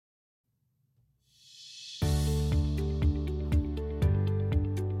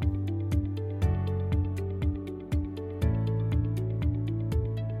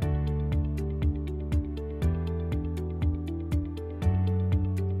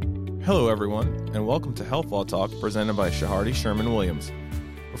Hello, everyone, and welcome to Health Law Talk presented by Shahardy Sherman Williams.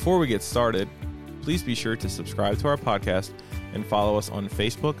 Before we get started, please be sure to subscribe to our podcast and follow us on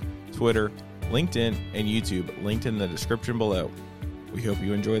Facebook, Twitter, LinkedIn, and YouTube, linked in the description below. We hope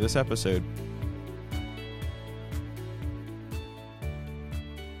you enjoy this episode.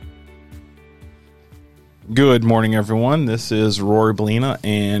 Good morning, everyone. This is Rory Bellina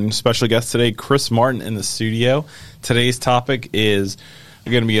and special guest today, Chris Martin in the studio. Today's topic is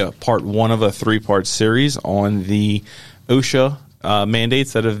going to be a part one of a three-part series on the OSHA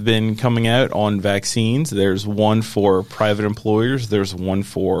mandates that have been coming out on vaccines. There's one for private employers, there's one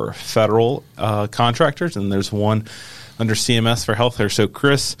for federal contractors, and there's one under CMS for healthcare. So,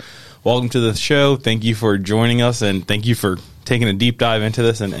 Chris, welcome to the show. Thank you for joining us, and thank you for taking a deep dive into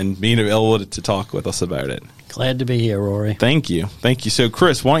this and being available to talk with us about it. Glad to be here, Rory. Thank you. Thank you. So,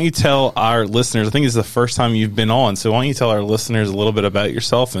 Chris, why don't you tell our listeners, I think it's the first time you've been on, so why don't you tell our listeners a little bit about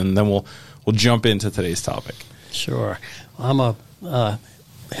yourself, and then we'll jump into today's topic. Sure. I'm a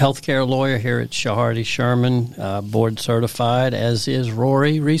healthcare lawyer here at Shahardy Sherman, board certified, as is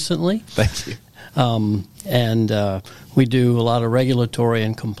Rory recently. Thank you. And we do a lot of regulatory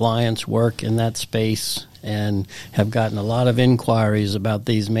and compliance work in that space and have gotten a lot of inquiries about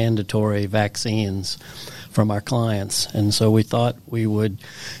these mandatory vaccines from our clients. And so we thought we would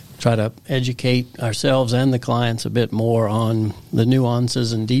try to educate ourselves and the clients a bit more on the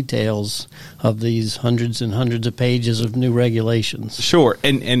nuances and details of these hundreds and hundreds of pages of new regulations. Sure.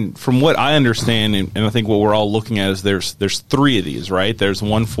 And from what I understand, and I think what we're all looking at is there's three of these, right? There's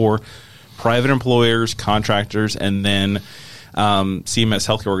one for private employers, contractors, and then CMS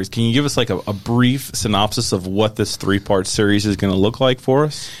healthcare workers. Can you give us like a brief synopsis of what this three-part series is going to look like for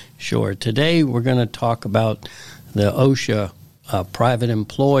us? Sure. Today we're going to talk about the OSHA private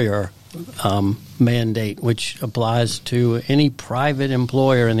employer mandate, which applies to any private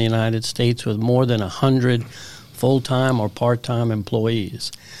employer in the United States with more than 100 full-time or part-time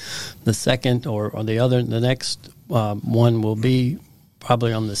employees. The second the next one will be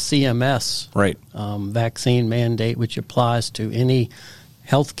probably on the CMS vaccine mandate, which applies to any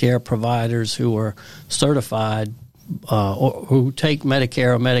healthcare providers who are certified or who take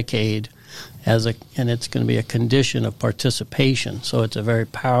Medicare or Medicaid and it's going to be a condition of participation. So it's a very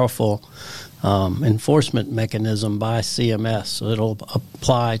powerful enforcement mechanism by CMS. So it'll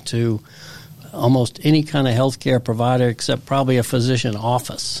apply to almost any kind of healthcare provider except probably a physician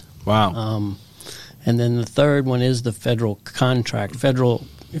office. Wow. And then the third one is the federal contract.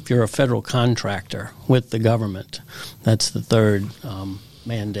 If you're a federal contractor with the government, that's the third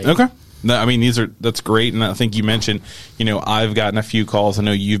mandate. Okay. I mean, that's great, and I think you mentioned, I've gotten a few calls. I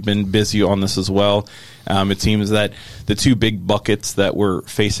know you've been busy on this as well. It seems that the two big buckets that we're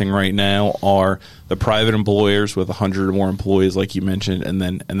facing right now are the private employers with 100 or more employees, like you mentioned, and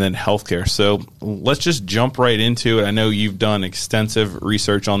then healthcare. So let's just jump right into it. I know you've done extensive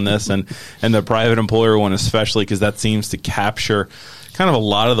research on this, and the private employer one especially, because that seems to capture kind of a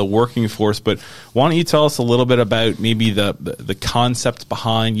lot of the working force. But why don't you tell us a little bit about maybe the concept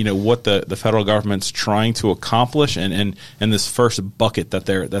behind what the federal government's trying to accomplish and this first bucket that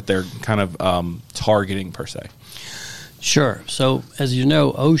they're kind of targeting per se. Sure. So as you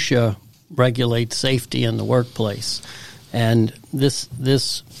know, OSHA regulates safety in the workplace, and this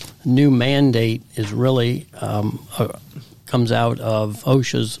new mandate is really comes out of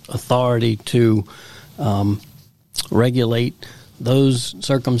OSHA's authority to regulate those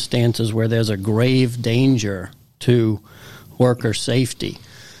circumstances where there's a grave danger to worker safety.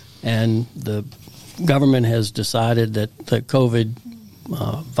 And the government has decided that the COVID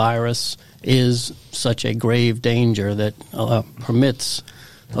virus is such a grave danger that permits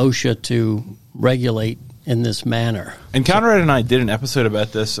OSHA to regulate in this manner. And Conrad and I did an episode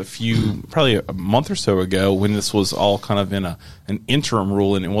about this probably a month or so ago, when this was all kind of in an interim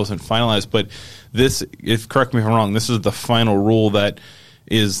rule and it wasn't finalized. But this, correct me if I'm wrong, this is the final rule that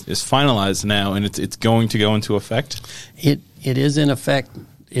is finalized now, and it's going to go into effect? It is in effect.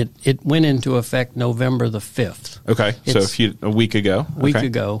 It went into effect November the 5th. Okay, so a week ago.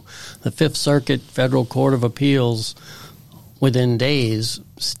 The Fifth Circuit Federal Court of Appeals, within days,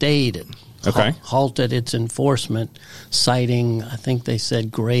 stayed it. Okay. Halted its enforcement, citing, I think they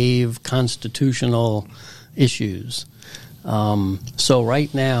said, grave constitutional issues. So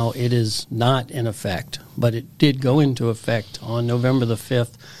right now it is not in effect, but it did go into effect on November the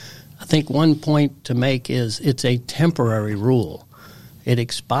 5th. I think one point to make is it's a temporary rule. It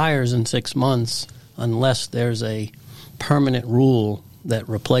expires in 6 months unless there's a permanent rule that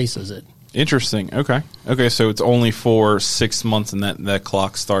replaces it. Interesting. Okay, so it's only for 6 months, and that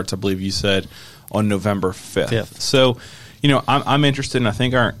clock starts, I believe you said, on November 5th. So, I'm interested, and I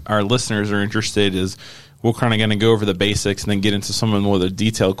think our listeners are interested, is we're kind of going to go over the basics and then get into some of the more the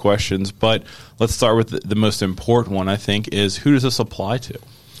detailed questions. But let's start with the most important one, I think, is who does this apply to?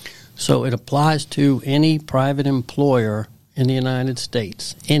 So it applies to any private employer in the United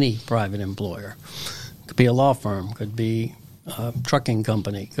States, any private employer. Could be a law firm, could be a trucking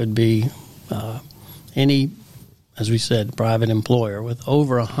company, could be any, as we said, private employer with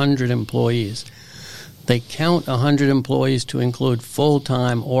over 100 employees. They count 100 employees to include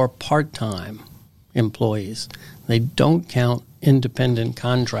full-time or part-time employees. They don't count independent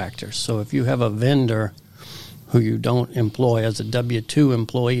contractors. So if you have a vendor who you don't employ as a W-2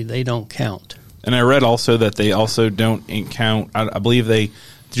 employee, they don't count. And I read also that they also don't count, I believe they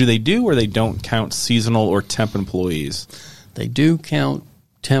do or they don't count seasonal or temp employees? They do count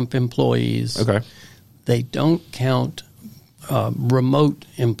temp employees. Okay. They don't count remote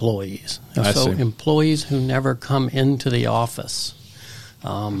employees. I So see. employees who never come into the office.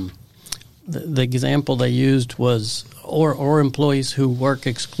 The example they used was, or employees who work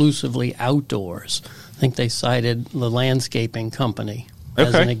exclusively outdoors. I think they cited the landscaping company as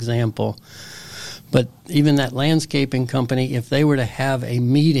Okay. an example. But even that landscaping company, if they were to have a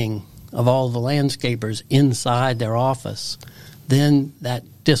meeting of all the landscapers inside their office, then that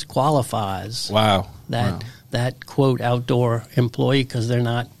disqualifies Wow. that quote outdoor employee because they're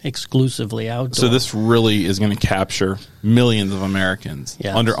not exclusively outdoor. So this really is going to capture millions of Americans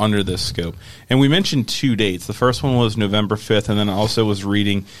Yes. under this scope. And we mentioned 2 dates. The first one was November 5th, and then I also was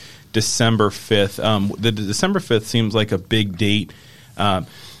reading December 5th. The December 5th seems like a big date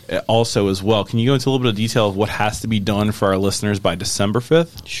also as well. Can you go into a little bit of detail of what has to be done for our listeners by December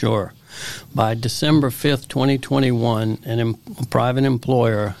 5th? Sure. By December 5th, 2021, a private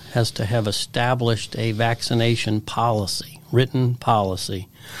employer has to have established a vaccination policy, written policy,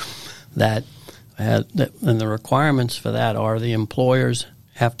 and the requirements for that are the employers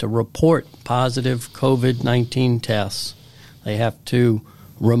have to report positive COVID-19 tests. They have to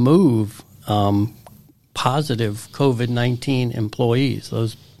remove positive COVID-19 employees,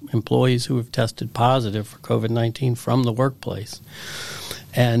 those employees who have tested positive for COVID-19 from the workplace.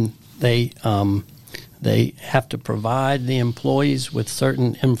 And they have to provide the employees with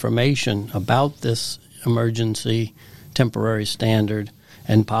certain information about this emergency temporary standard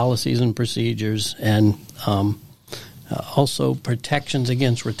and policies and procedures, and also protections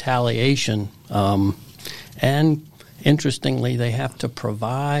against retaliation. And interestingly, they have to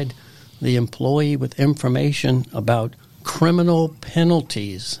provide the employee with information about criminal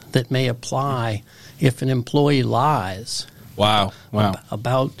penalties that may apply if an employee lies. Wow.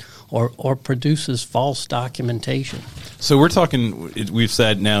 About or produces false documentation. So we're talking, we've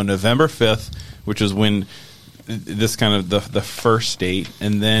said now November 5th, which is when this kind of the first date,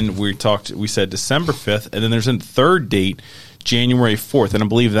 and then we said December 5th, and then there's a third date, January 4th, and I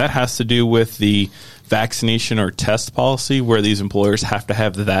believe that has to do with the vaccination or test policy where these employers have to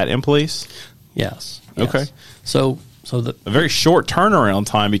have that in place? Yes. Okay. So a very short turnaround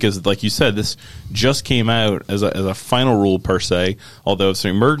time because, like you said, this just came out as a final rule per se, although it's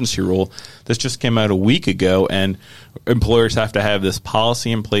an emergency rule. This just came out a week ago, and employers have to have this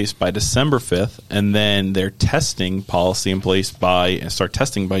policy in place by December 5th, and then their testing policy in place start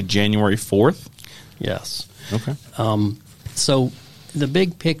testing by January 4th? Yes. Okay. So the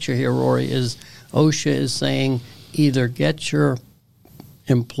big picture here, Rory, is OSHA is saying either get your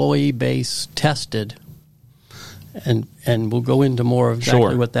employee base tested, and we'll go into more of exactly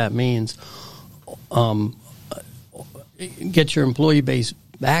Sure. what that means. Get your employee base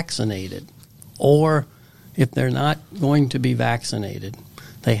vaccinated, or if they're not going to be vaccinated,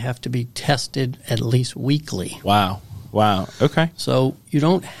 they have to be tested at least weekly. Wow. Okay. So you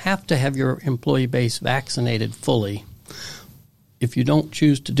don't have to have your employee base vaccinated fully. If you don't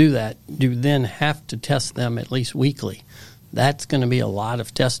choose to do that, you then have to test them at least weekly. That's going to be a lot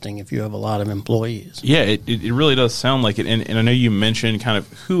of testing if you have a lot of employees. Yeah, it really does sound like it. And I know you mentioned kind of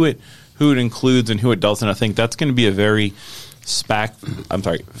who it includes and who it doesn't. I think that's going to be a very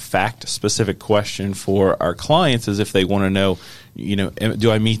fact-specific question for our clients, is if they want to know,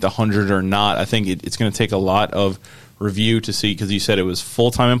 do I meet the 100 or not? I think it's going to take a lot of review to see, because you said it was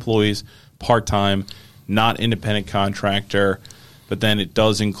full-time employees, part-time, not independent contractor, but then it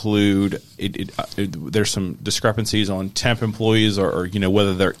does include there's some discrepancies on temp employees or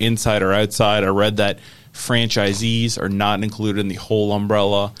whether they're inside or outside. I read that franchisees are not included in the whole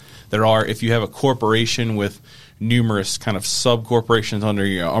umbrella. If you have a corporation with numerous kind of sub corporations under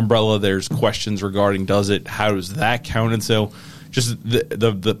your umbrella, there's questions regarding how does that count? And so just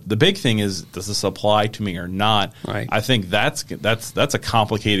the big thing is, does this apply to me or not? Right. I think that's a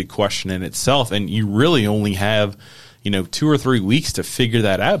complicated question in itself, and you really only have 2 or 3 weeks to figure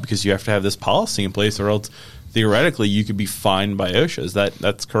that out because you have to have this policy in place, or else theoretically you could be fined by OSHA.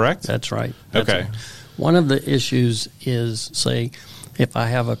 That's correct? That's right. Okay. One of the issues is, say, if I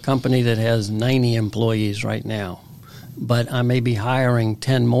have a company that has 90 employees right now, but I may be hiring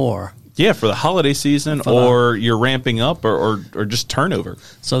 10 more. Yeah, for the holiday season, or you're ramping up, or just turnover.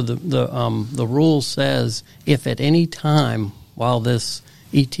 So the rule says if at any time while this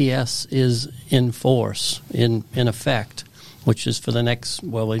ETS is in force, in effect, which is for the next,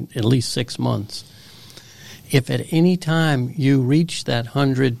 at least 6 months, if at any time you reach that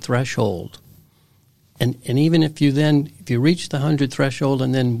 100 threshold, and even if you reach the 100 threshold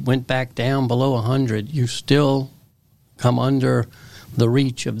and then went back down below 100, you still come under the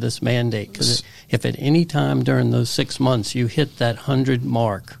reach of this mandate. Because if at any time during those 6 months you hit that 100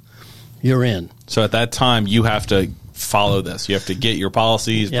 mark, you're in. So at that time, you have to follow this. You have to get your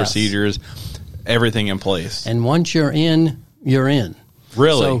policies, procedures, everything in place. And once you're in, you're in.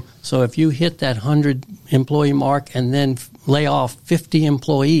 Really? So if you hit that 100 employee mark and then lay off 50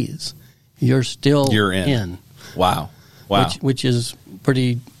 employees, you're in. Wow. Which is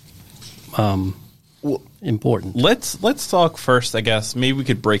pretty important. Let's talk first, I guess. Maybe we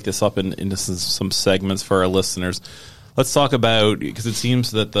could break this up into some segments for our listeners. Let's talk about, because it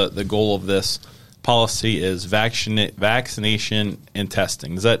seems that the goal of this policy is vaccination and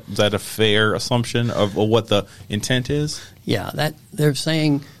testing. Is that a fair assumption of what the intent is? Yeah, that they're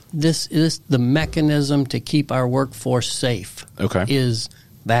saying this is the mechanism to keep our workforce safe. Okay. Is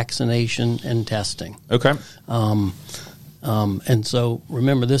vaccination and testing. Okay. And so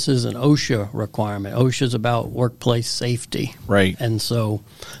remember, this is an OSHA requirement. OSHA is about workplace safety. Right. And so,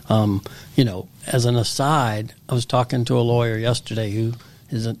 as an aside, I was talking to a lawyer yesterday who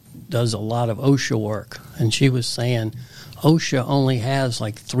does a lot of OSHA work, and she was saying OSHA only has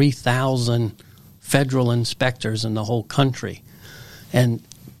like 3,000 federal inspectors in the whole country. And,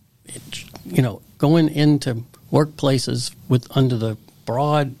 going into workplaces under the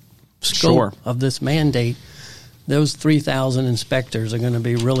broad scope of this mandate, those 3,000 inspectors are going to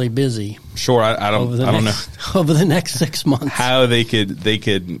be really busy. Sure, I don't know over the next 6 months how they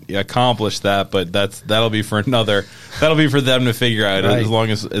could accomplish that, but that'll be for them to figure out. Right. As long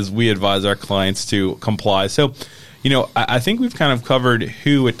as we advise our clients to comply. So, I think we've kind of covered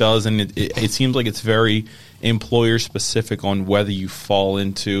who it does, and it seems like it's very employer specific on whether you fall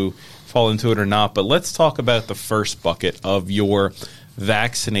into it or not. But let's talk about the first bucket of your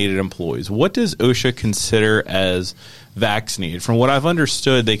vaccinated employees. What does OSHA consider as vaccinated? From what I've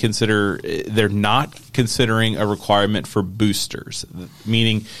understood, they're not considering a requirement for boosters,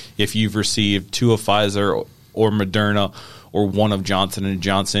 meaning if you've received 2 of Pfizer or Moderna or 1 of Johnson &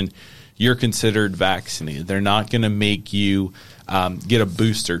 Johnson, you're considered vaccinated. They're not going to make you get a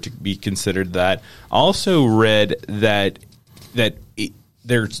booster to be considered that. I also read that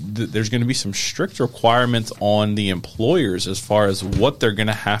there's going to be some strict requirements on the employers as far as what they're going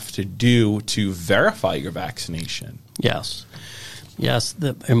to have to do to verify your vaccination. Yes,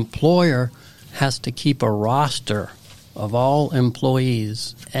 the employer has to keep a roster of all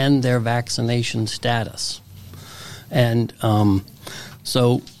employees and their vaccination status. And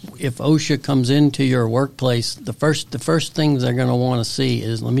so if OSHA comes into your workplace, the first things they're going to want to see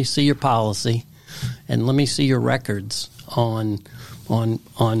is, let me see your policy and let me see your records on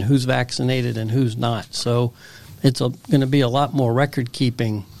who's vaccinated and who's not. So it's going to be a lot more record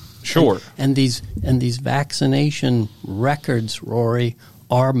keeping. Sure. And these vaccination records, Rory,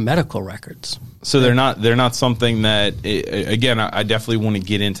 are medical records. So they're not something that, again, I definitely want to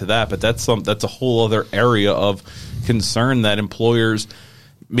get into that, but that's a whole other area of concern that employers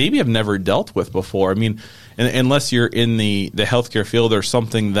maybe have never dealt with before. I mean, unless you're in the healthcare field or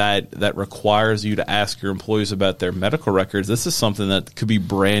something that requires you to ask your employees about their medical records, this is something that could be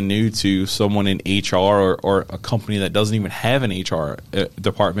brand new to someone in HR or a company that doesn't even have an HR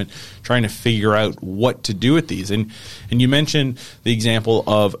department trying to figure out what to do with these. And you mentioned the example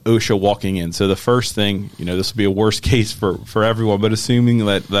of OSHA walking in. So the first thing, this would be a worst case for everyone, but assuming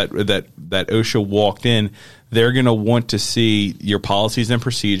that OSHA walked in, they're going to want to see your policies and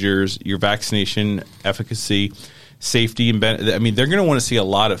procedures, your vaccination efficacy, safety, and benefit. I mean, they're going to want to see a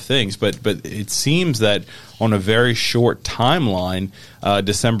lot of things, but it seems that on a very short timeline,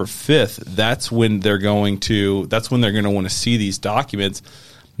 December 5th, that's when they're going to want to see these documents.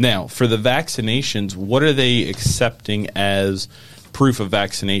 Now, for the vaccinations, what are they accepting as proof of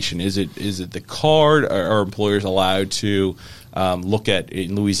vaccination? Is it the card? Are employers allowed to look at,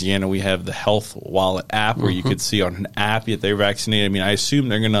 in Louisiana, we have the Health Wallet app where you could see on an app that they're vaccinated? I mean, I assume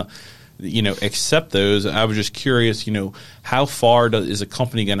they're accept those. I was just curious, how far is a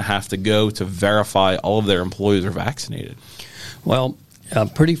company going to have to go to verify all of their employees are vaccinated? Well,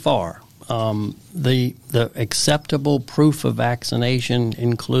 pretty far. The acceptable proof of vaccination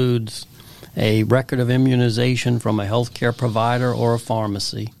includes a record of immunization from a healthcare provider or a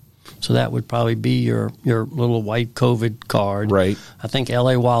pharmacy. So that would probably be your little white COVID card. Right. I think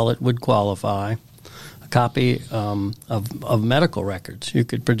LA Wallet would qualify. A copy of medical records. You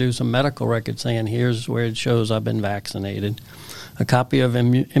could produce a medical record saying, here's where it shows I've been vaccinated. A copy of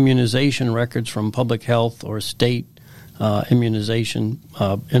immunization records from public health or state immunization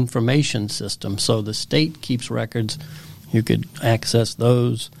information system. So the state keeps records. You could access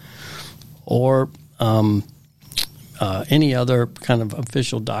those. Or any other kind of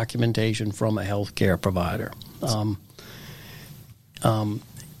official documentation from a healthcare provider.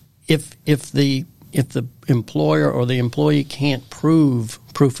 If the employer or the employee can't prove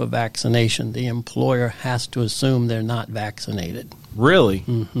proof of vaccination, the employer has to assume they're not vaccinated. Really?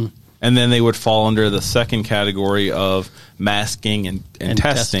 Mm-hmm. And then they would fall under the second category of masking and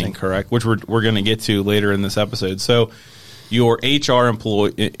testing, correct? Which we're going to get to later in this episode. So your HR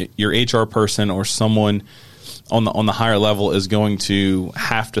person or someone on the higher level is going to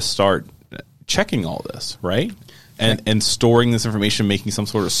have to start checking all this, right? And storing this information, making some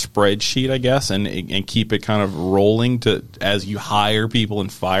sort of spreadsheet, I guess, and keep it kind of rolling to as you hire people and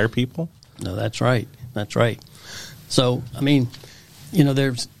fire people. No, that's right. That's right. So, I mean,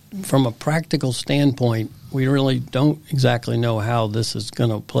 there's from a practical standpoint, we really don't exactly know how this is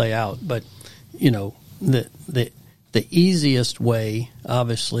going to play out. But, the easiest way,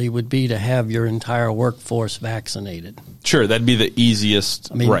 obviously, would be to have your entire workforce vaccinated. Sure, that'd be the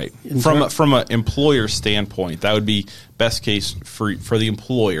easiest, right? From an employer standpoint, that would be best case for the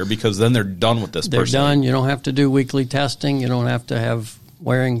employer because then they're done with this. They're done. You don't have to do weekly testing. You don't have to have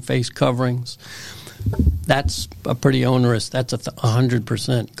wearing face coverings. That's a pretty onerous. That's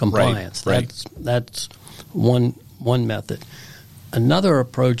 100% compliance. Right. That's one method. Another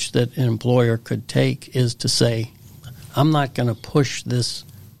approach that an employer could take is to say, I'm not going to push this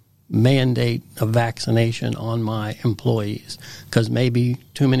mandate of vaccination on my employees because maybe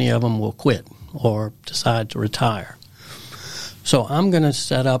too many of them will quit or decide to retire. So I'm going to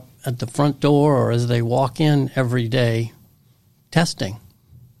set up at the front door or as they walk in every day testing.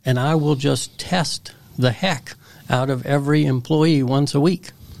 And I will just test the heck out of every employee once a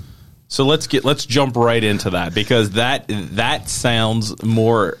week. So let's jump right into that because that sounds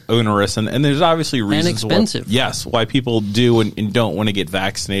more onerous and there's obviously reasons and expensive. Why people do and don't want to get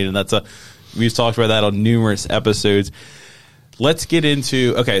vaccinated. And we've talked about that on numerous episodes. Let's get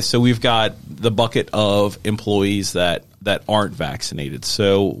into so we've got the bucket of employees that aren't vaccinated.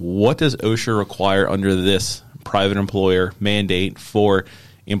 So what does OSHA require under this private employer mandate for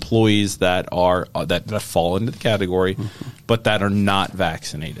employees that are that fall into the category but that are not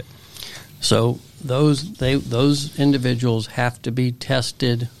vaccinated? So those individuals have to be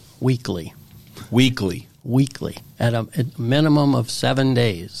tested weekly. Weekly at a minimum of 7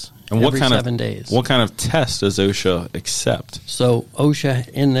 days. And every 7 days. What kind of test does OSHA accept? So OSHA,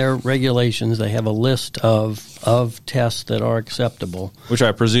 in their regulations, they have a list of tests that are acceptable. Which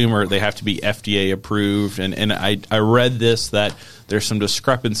I presume they have to be FDA approved. And I read this that there's some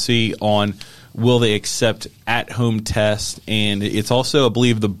discrepancy on will they accept at-home tests, and it's also, I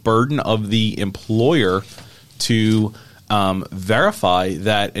believe, the burden of the employer to verify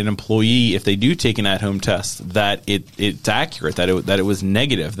that an employee, if they do take an at-home test, that it's accurate, that it was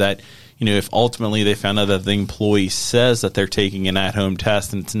negative, that if ultimately they found out that the employee says that they're taking an at-home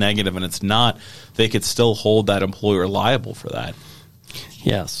test and it's negative and it's not, they could still hold that employer liable for that.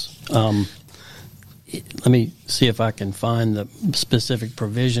 Yes. Let me see if I can find the specific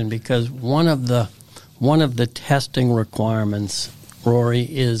provision because one of the testing requirements, Rory,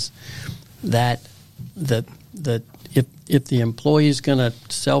 is that if the employee is going to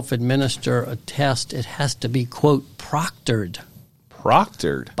self-administer a test, it has to be, quote, proctored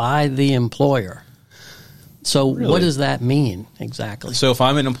by the employer. So really? What does that mean exactly? So if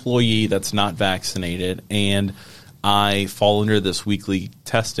I'm an employee that's not vaccinated and I fall under this weekly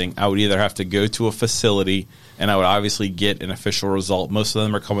testing, I would either have to go to a facility and I would obviously get an official result. Most of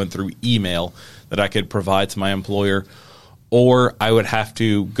them are coming through email that I could provide to my employer, or I would have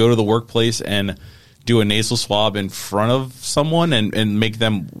to go to the workplace and do a nasal swab in front of someone and make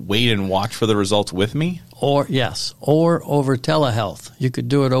them wait and watch for the results with me? Or over telehealth. You could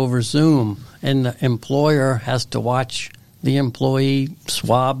do it over Zoom, and the employer has to watch the employee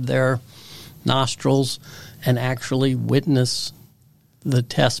swab their nostrils and actually witness the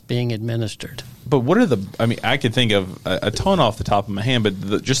test being administered. But what are I could think of a ton off the top of my hand,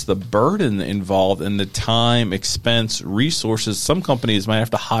 but just the burden involved and the time, expense, resources. Some companies might have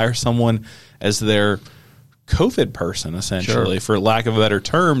to hire someone as their COVID person, essentially, for lack of a better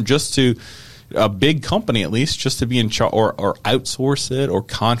term, just to a big company, at least, just to be in charge or outsource it or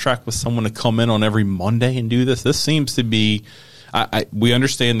contract with someone to come in on every Monday and do this. This seems to be, we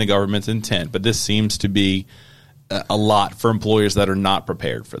understand the government's intent, but this seems to be a lot for employers that are not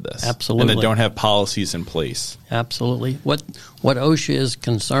prepared for this. Absolutely. And that don't have policies in place. Absolutely. What OSHA is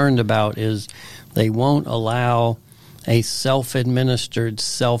concerned about is they won't allow a self-administered,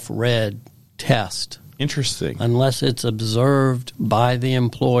 self-read test. Interesting. Unless it's observed by the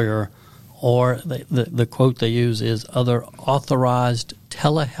employer, or the quote they use is other authorized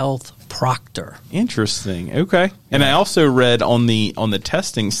telehealth proctor. Interesting. Okay. And I also read on the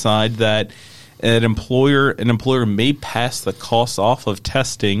testing side that an employer may pass the cost off of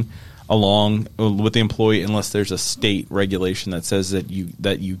testing along with the employee unless there's a state regulation that says that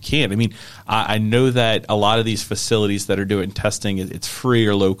you can. I mean, I know that a lot of these facilities that are doing testing, it's free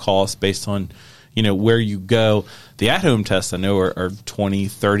or low cost based on where you go. The at-home tests I know are $20,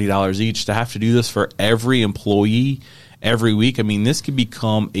 $30 each. To have to do this for every employee every week, I mean, this could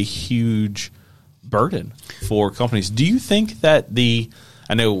become a huge burden for companies. Do you think that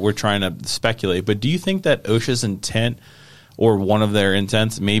I know we're trying to speculate, but do you think that OSHA's intent or one of their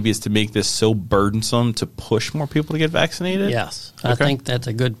intents maybe is to make this so burdensome to push more people to get vaccinated? Yes. Okay. I think that's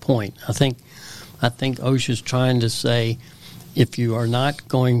a good point. I think OSHA's trying to say if you are not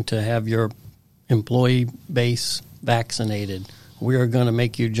going to have your employee base vaccinated, we are going to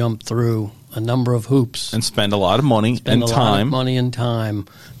make you jump through a number of hoops and spend a lot of money and time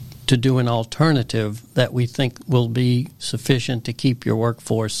to do an alternative that we think will be sufficient to keep your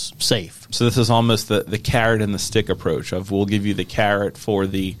workforce safe. So this is almost the carrot and the stick approach of we'll give you the carrot for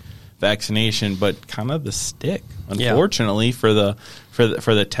the vaccination, but kind of the stick, unfortunately, for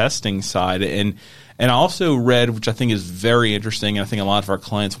the testing side. And I also read, which I think is very interesting, and I think a lot of our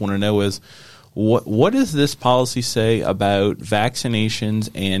clients want to know is, what does this policy say about vaccinations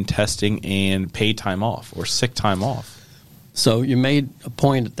and testing and paid time off or sick time off? So you made a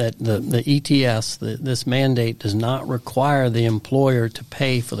point that the ETS, this mandate, does not require the employer to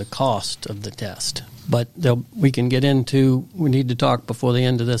pay for the cost of the test. But we need to talk before the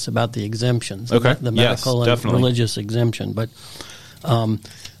end of this about the exemptions, okay. the medical and religious exemption. But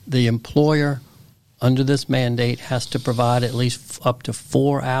the employer under this mandate has to provide at least up to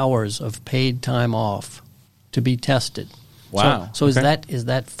 4 hours of paid time off to be tested. Wow. So is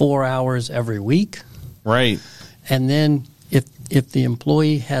that 4 hours every week? Right. And then if the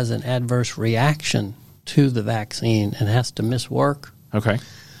employee has an adverse reaction to the vaccine and has to miss work, okay,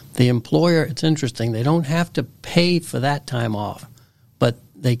 the employer, it's interesting, they don't have to pay for that time off, but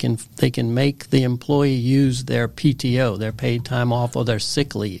they can make the employee use their PTO, their paid time off, or their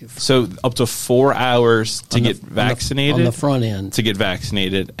sick leave. So up to 4 hours to get vaccinated? On the front end. To get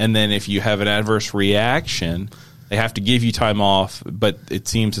vaccinated. And then if you have an adverse reaction, they have to give you time off, but it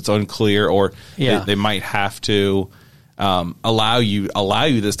seems it's unclear, or they might have to allow you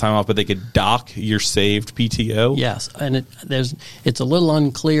this time off, but they could dock your saved PTO? Yes, and it's a little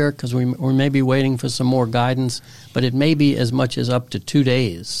unclear because we may be waiting for some more guidance, but it may be as much as up to 2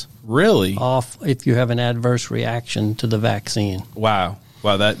 days. Really? Off if you have an adverse reaction to the vaccine. Wow.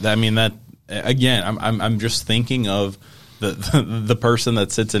 That again, I'm just thinking of the person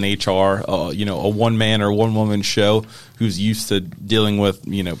that sits in HR, a one man or one woman show who's used to dealing with,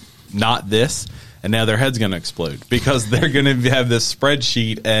 not this. And now their head's going to explode because they're going to have this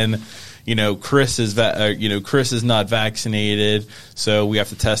spreadsheet, and Chris is not vaccinated, so we have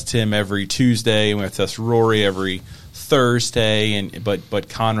to test him every Tuesday, and we have to test Rory every Thursday, but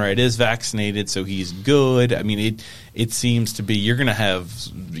Conrad is vaccinated, so he's good. I mean, it seems to be you're going to have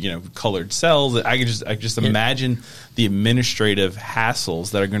colored cells. I just imagine the administrative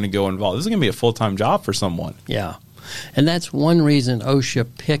hassles that are going to go involved. This is going to be a full-time job for someone. Yeah. And that's one reason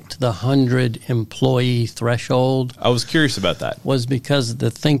OSHA picked the 100-employee threshold. I was curious about that. Was because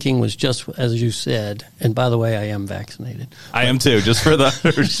the thinking was just as you said. And by the way, I am vaccinated. I am too, just for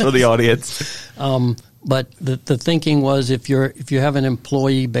the audience. But the thinking was if you have an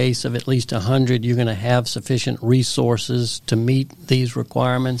employee base of at least 100, you're going to have sufficient resources to meet these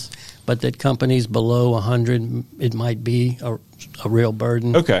requirements. But that companies below 100, it might be a real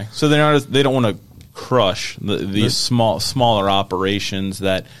burden. Okay, so they don't want to crush these smaller operations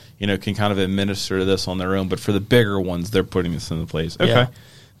that can kind of administer this on their own, but for the bigger ones, they're putting this into place. Okay,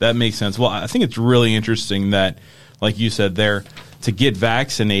 that makes sense. Well, I think it's really interesting that, like you said, to get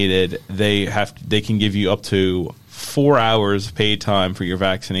vaccinated, they can give you up to 4 hours of paid time for your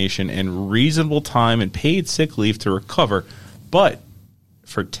vaccination and reasonable time and paid sick leave to recover. But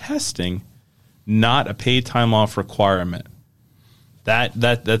for testing, not a paid time off requirement.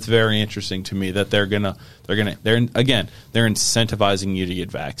 That's very interesting to me that they're incentivizing you to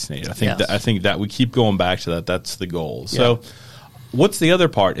get vaccinated. I think that we keep going back to that. That's the goal. Yeah. So what's the other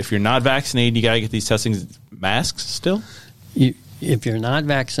part? If you're not vaccinated, you got to get these testing masks still? If you're not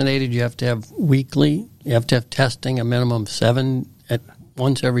vaccinated, you have to have testing a minimum of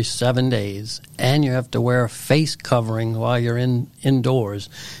once every 7 days, and you have to wear a face covering while you're indoors.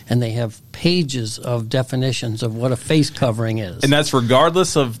 And they have pages of definitions of what a face covering is. And that's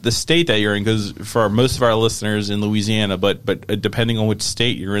regardless of the state that you're in, because for most of our listeners in Louisiana, but depending on which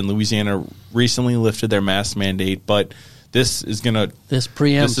state you're in, Louisiana recently lifted their mask mandate, but this is going to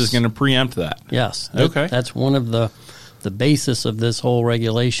preempt that. Yes. Okay. That's one of the basis of this whole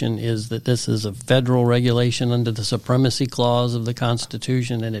regulation is that this is a federal regulation under the Supremacy Clause of the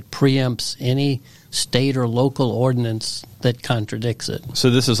Constitution, and it preempts any state or local ordinance that contradicts it.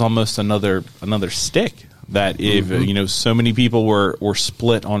 So this is almost another stick that if so many people were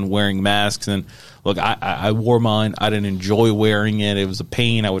split on wearing masks. And look, I wore mine. I didn't enjoy wearing it. It was a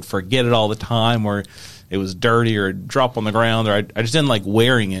pain. I would forget it all the time, or it was dirty, or it'd drop on the ground, or I just didn't like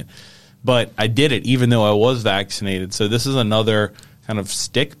wearing it. But I did it even though I was vaccinated. So this is another kind of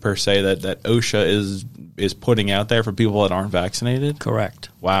stick, per se, that OSHA is putting out there for people that aren't vaccinated? Correct.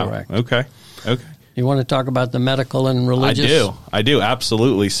 Wow. Correct. Okay. You want to talk about the medical and religious? I do,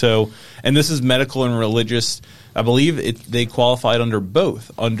 absolutely. So, and this is medical and religious. I believe they qualified under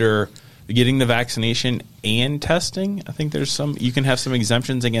both, under getting the vaccination and testing. I think you can have some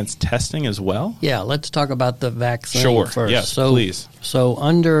exemptions against testing as well. Yeah, let's talk about the vaccine first. Yes, please. So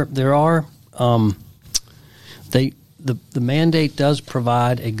the mandate does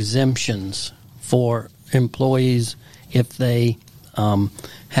provide exemptions for employees if they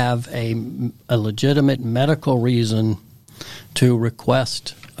have a legitimate medical reason to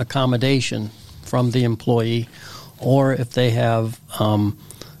request accommodation from the employee, or if they have a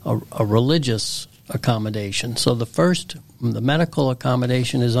religious accommodation. So the medical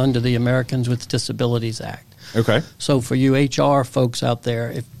accommodation is under the Americans with Disabilities Act. Okay. So for you HR folks out there,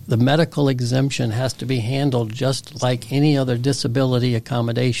 if the medical exemption has to be handled just like any other disability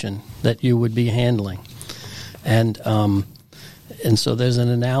accommodation that you would be handling. And so there's an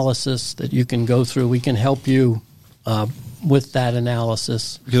analysis that you can go through. We can help you with that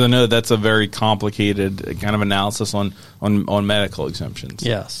analysis. Because I know that's a very complicated kind of analysis on medical exemptions.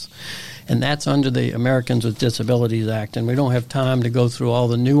 Yes. And that's under the Americans with Disabilities Act. And we don't have time to go through all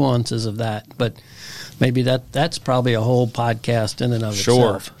the nuances of that. But maybe that's probably a whole podcast in and of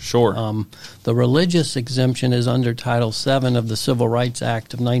itself. Sure. The religious exemption is under Title VII of the Civil Rights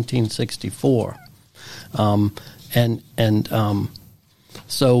Act of 1964.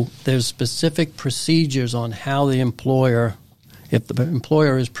 So there's specific procedures on how the employer, if the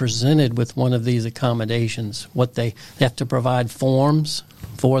employer is presented with one of these accommodations, what they have to provide forms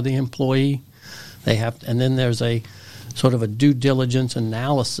for the employee. And then there's a sort of a due diligence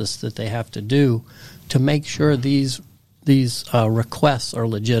analysis that they have to do to make sure these requests are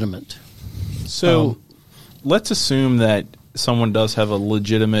legitimate. So let's assume that someone does have a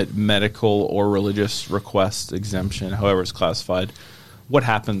legitimate medical or religious request exemption, however it's classified. What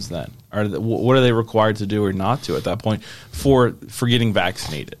happens then? What are they required to do or not to at that point for getting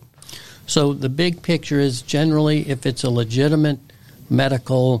vaccinated? So the big picture is generally if it's a legitimate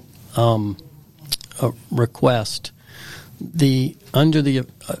medical request, under the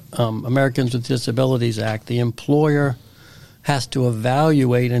Americans with Disabilities Act, the employer has to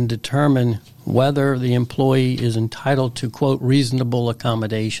evaluate and determine whether the employee is entitled to, quote, reasonable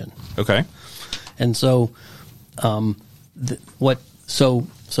accommodation. Okay. And so So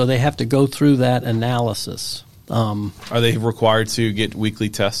they have to go through that analysis. Are they required to get weekly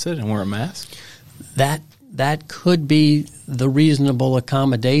tested and wear a mask? That could be the reasonable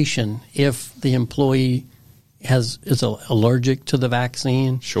accommodation if the employee is allergic to the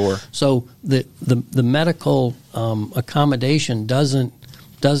vaccine. Sure. So the medical accommodation doesn't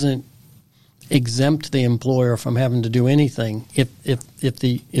exempt the employer from having to do anything if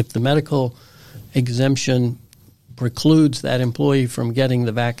the medical exemption precludes that employee from getting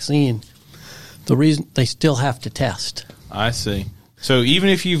the vaccine. The reason they still have to test. I see. So even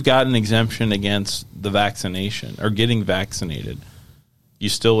if you've got an exemption against the vaccination or getting vaccinated, you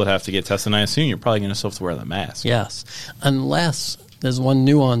still would have to get tested. And I assume you're probably going to still have to wear the mask. Yes, unless there's one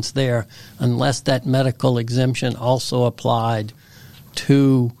nuance there. Unless that medical exemption also applied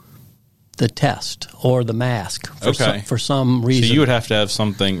to the test or the mask for some reason. So you would have to have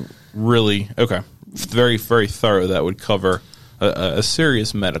something really very, very thorough that would cover a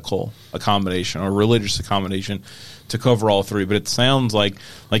serious medical accommodation or religious accommodation to cover all three. But it sounds like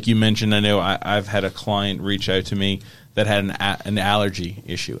you mentioned, I know I've had a client reach out to me that had an allergy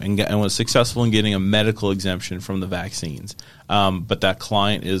issue and was successful in getting a medical exemption from the vaccines. But that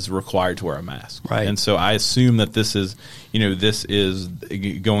client is required to wear a mask. Right. And so I assume that this is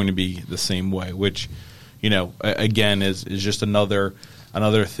going to be the same way, which, again, is just another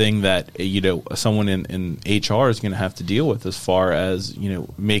thing that, someone in HR is going to have to deal with as far as,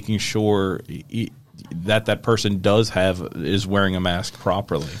 making sure that person is wearing a mask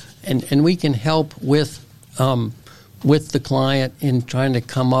properly. And we can help with the client in trying to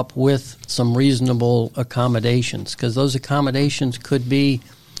come up with some reasonable accommodations, because those accommodations could be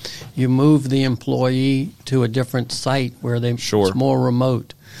you move the employee to a different site where it's more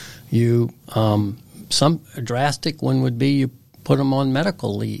remote. A drastic one would be you put them on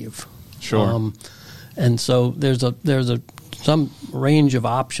medical leave. Sure. And so there's some range of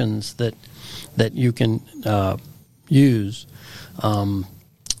options that you can use to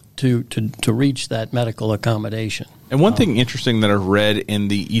reach that medical accommodation. And one thing interesting that I've read in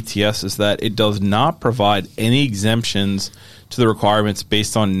the ETS is that it does not provide any exemptions to the requirements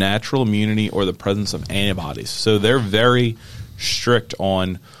based on natural immunity or the presence of antibodies. So they're very strict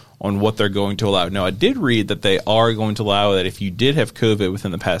on what they're going to allow. Now, I did read that they are going to allow that if you did have COVID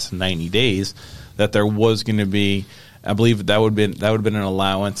within the past 90 days, that there was going to be, I believe that would have been an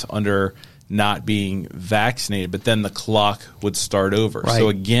allowance under not being vaccinated, but then the clock would start over. Right. So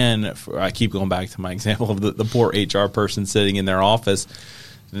again, I keep going back to my example of the poor HR person sitting in their office.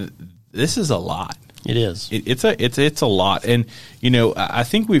 This is a lot. It is. It's a lot, and I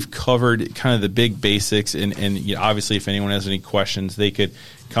think we've covered kind of the big basics. And obviously, if anyone has any questions, they could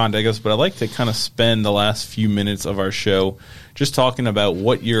contact us. But I'd like to kind of spend the last few minutes of our show just talking about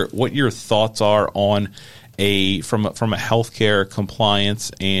what your thoughts are on from a healthcare compliance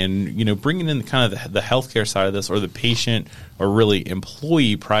and bringing in kind of the healthcare side of this, or the patient or really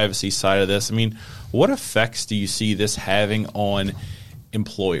employee privacy side of this. I mean, what effects do you see this having on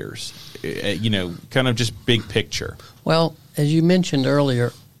employers? Kind of just big picture. Well, as you mentioned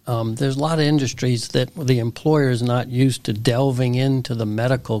earlier, there's a lot of industries that the employer is not used to delving into the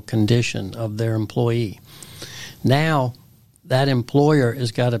medical condition of their employee. Now, that employer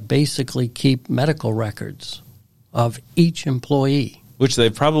has got to basically keep medical records of each employee, which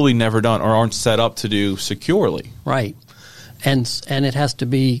they've probably never done or aren't set up to do securely. Right. And it has to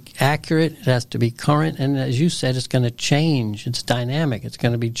be accurate, it has to be current, and as you said, it's going to change. It's dynamic. It's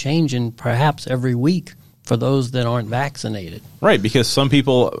going to be changing perhaps every week for those that aren't vaccinated. Right, because some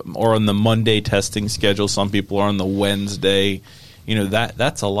people are on the Monday testing schedule, some people are on the Wednesday.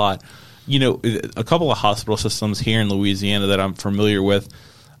 That's a lot. A couple of hospital systems here in Louisiana that I'm familiar with,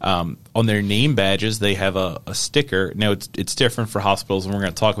 on their name badges, they have a sticker. Now, it's different for hospitals, and we're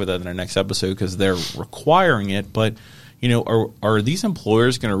going to talk about that in our next episode because they're requiring it, but are these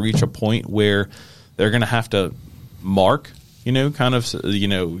employers going to reach a point where they're going to have to mark,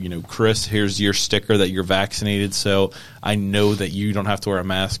 Chris, here's your sticker that you're vaccinated, so I know that you don't have to wear a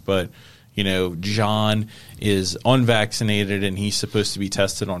mask, but, John is unvaccinated and he's supposed to be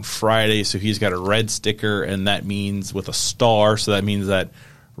tested on Friday, so he's got a red sticker, and that means with a star, so that means that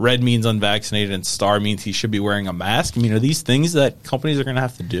red means unvaccinated and star means he should be wearing a mask. I mean, are these things that companies are going to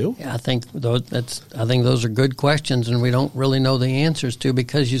have to do? Yeah, I think those are good questions, and we don't really know the answers to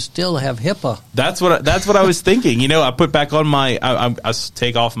because you still have HIPAA. That's what I was thinking. I put back on I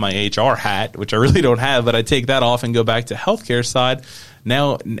take off my HR hat, which I really don't have, but I take that off and go back to healthcare side.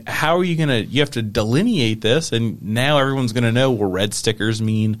 Now, how are you going to – you have to delineate this, and now everyone's going to know, well, red stickers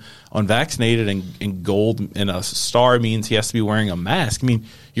mean unvaccinated and gold and a star means he has to be wearing a mask. I mean,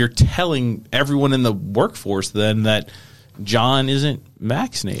 you're telling everyone in the workforce then that John isn't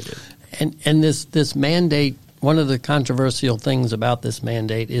vaccinated. And this mandate, one of the controversial things about this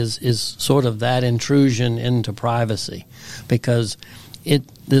mandate is sort of that intrusion into privacy, because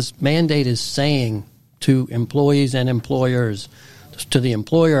this mandate is saying to employees and employers – to the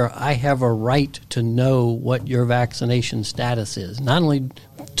employer, I have a right to know what your vaccination status is. Not only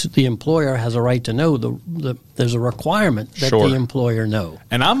to the employer has a right to know, there's a requirement that the employer know.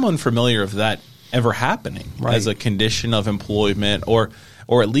 And I'm unfamiliar of that ever happening as a condition of employment, or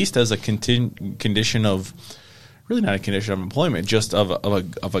at least as a condition of, really not a condition of employment, just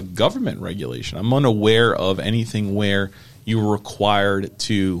of a government regulation. I'm unaware of anything where you were required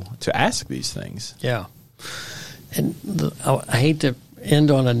to ask these things. Yeah. And I hate to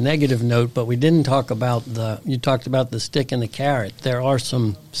end on a negative note, but we didn't talk about you talked about the stick and the carrot. There are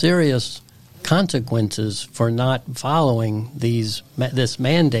some serious consequences for not following this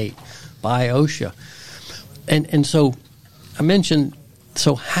mandate. by OSHA. And so I mentioned,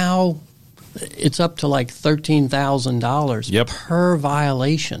 so how it's up to like $13,000 per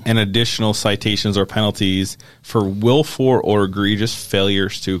violation. And additional citations or penalties for willful or egregious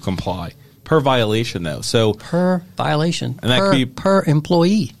failures to comply. Per violation, though. So per violation. And that could be per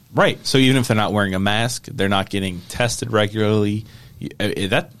employee. Right. So even if they're not wearing a mask, they're not getting tested regularly,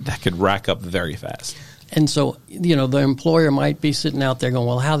 that could rack up very fast. And so, the employer might be sitting out there going,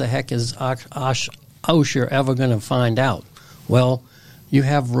 well, how the heck is OSHA ever going to find out? Well, you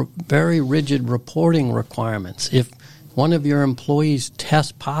have very rigid reporting requirements. If one of your employees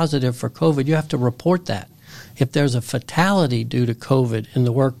tests positive for COVID, you have to report that. If there's a fatality due to COVID in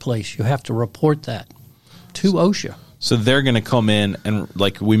the workplace, you have to report that to OSHA. So they're going to come in and,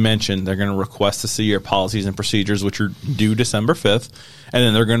 like we mentioned, they're going to request to see your policies and procedures, which are due December 5th, and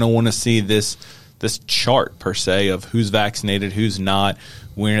then they're going to want to see this chart, per se, of who's vaccinated, who's not,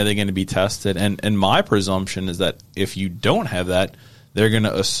 when are they going to be tested. And my presumption is that if you don't have that, they're going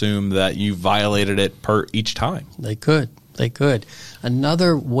to assume that you violated it per each time. They could.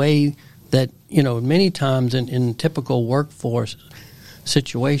 Another way that, many times in typical workforce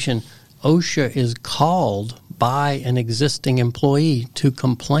situation, OSHA is called by an existing employee to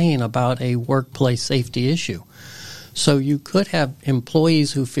complain about a workplace safety issue. So you could have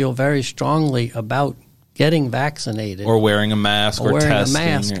employees who feel very strongly about getting vaccinated. Or wearing a mask or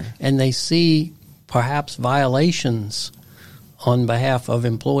testing. And they see perhaps violations on behalf of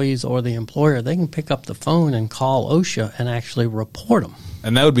employees or the employer. They can pick up the phone and call OSHA and actually report them.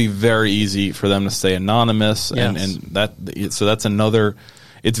 And that would be very easy for them to stay anonymous. Yes. So that's another,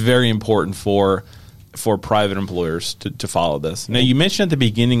 it's very important for private employers to follow this. Now, you mentioned at the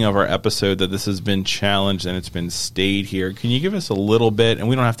beginning of our episode that this has been challenged and it's been stayed here. Can you give us a little bit, and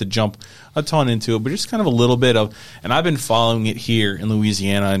we don't have to jump a ton into it, but just kind of a little bit of, and I've been following it here in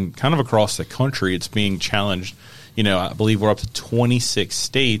Louisiana and kind of across the country. It's being challenged. I believe we're up to 26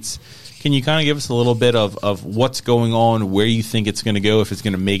 states. Can you kind of give us a little bit of what's going on, where you think it's going to go, if it's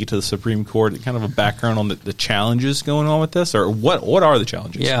going to make it to the Supreme Court, kind of a background on the challenges going on with this, or what are the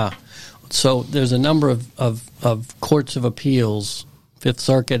challenges? Yeah. So there's a number of courts of appeals. Fifth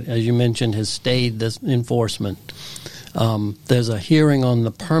Circuit, as you mentioned, has stayed this enforcement. There's a hearing on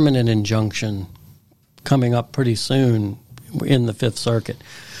the permanent injunction coming up pretty soon in the Fifth Circuit.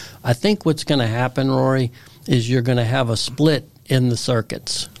 I think what's going to happen, Rory, is you're going to have a split in the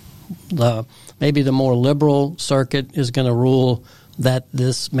circuits. Maybe the more liberal circuit is going to rule that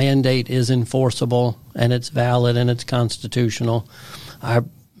this mandate is enforceable and it's valid and it's constitutional.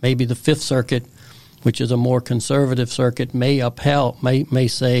 Maybe the Fifth Circuit, which is a more conservative circuit, may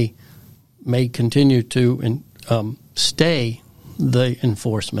continue to stay the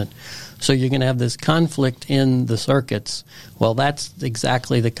enforcement. So you're going to have this conflict in the circuits. Well, that's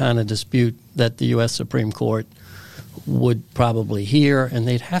exactly the kind of dispute that the U.S. Supreme Court would probably hear, and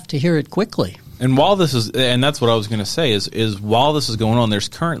they'd have to hear it quickly. And while this is, and that's what I was going to say, is while this is going on, there's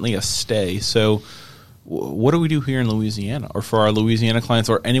currently a stay. So what do we do here in Louisiana, or for our Louisiana clients,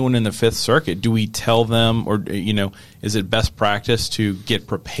 or anyone in the Fifth Circuit? Do we tell them, or is it best practice to get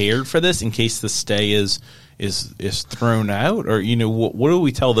prepared for this in case the stay is thrown out, or what do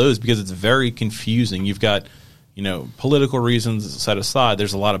we tell those? Because it's very confusing. You've got political reasons set aside.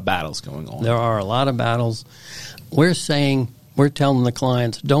 There's a lot of battles going on. There are a lot of battles. We're telling the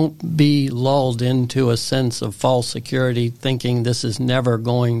clients, don't be lulled into a sense of false security, thinking this is never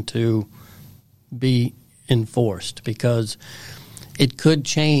going to be enforced, because it could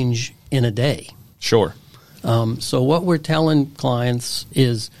change in a day. Sure. So what we're telling clients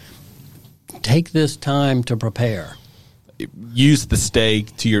is take this time to prepare. Use the stay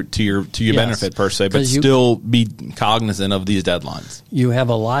to your yes, benefit, per se, but still be cognizant of these deadlines. You have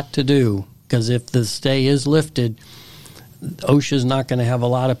a lot to do, because if the stay is lifted, OSHA's not going to have a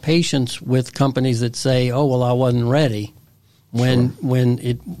lot of patience with companies that say, "Oh, well, I wasn't ready," when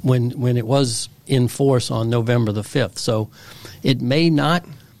it was in force on November the 5th. So it may not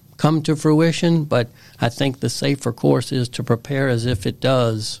come to fruition, but I think the safer course is to prepare as if it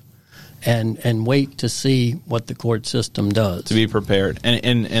does, and wait to see what the court system does. To be prepared.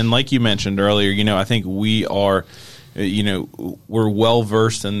 And like you mentioned earlier, I think we are, we're well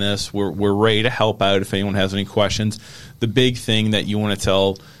versed in this. We're ready to help out if anyone has any questions. The big thing that you want to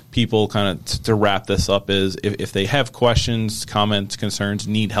tell people kind of to wrap this up is if they have questions, comments, concerns,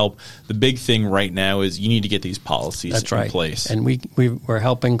 need help, the big thing right now is you need to get these policies in place. And we're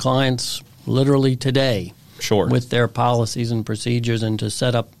helping clients literally today Sure. with their policies and procedures and to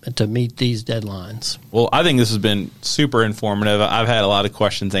set up to meet these deadlines. Well, I think this has been super informative. I've had a lot of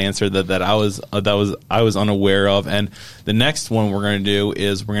questions answered that I was unaware of, and the next one we're going to do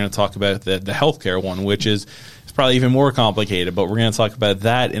is we're going to talk about the healthcare one, which is it's probably even more complicated. But we're going to talk about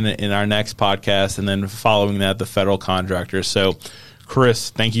that in our next podcast, and then following that, the federal contractors. So, Chris,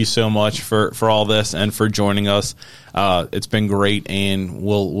 thank you so much for all this and for joining us. It's been great, and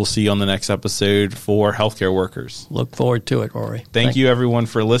we'll see you on the next episode for healthcare workers. Look forward to it, Rory. Thank you, everyone,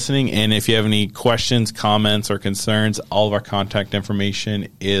 for listening. And if you have any questions, comments, or concerns, all of our contact information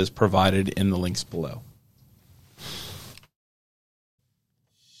is provided in the links below.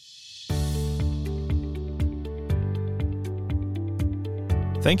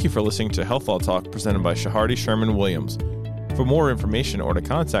 Thank you for listening to Health Law Talk presented by Shahardi Sherman Williams. For more information or to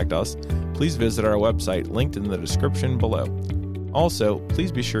contact us, please visit our website linked in the description below. Also,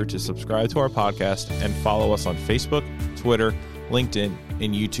 please be sure to subscribe to our podcast and follow us on Facebook, Twitter, LinkedIn,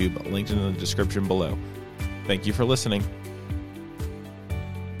 and YouTube linked in the description below. Thank you for listening.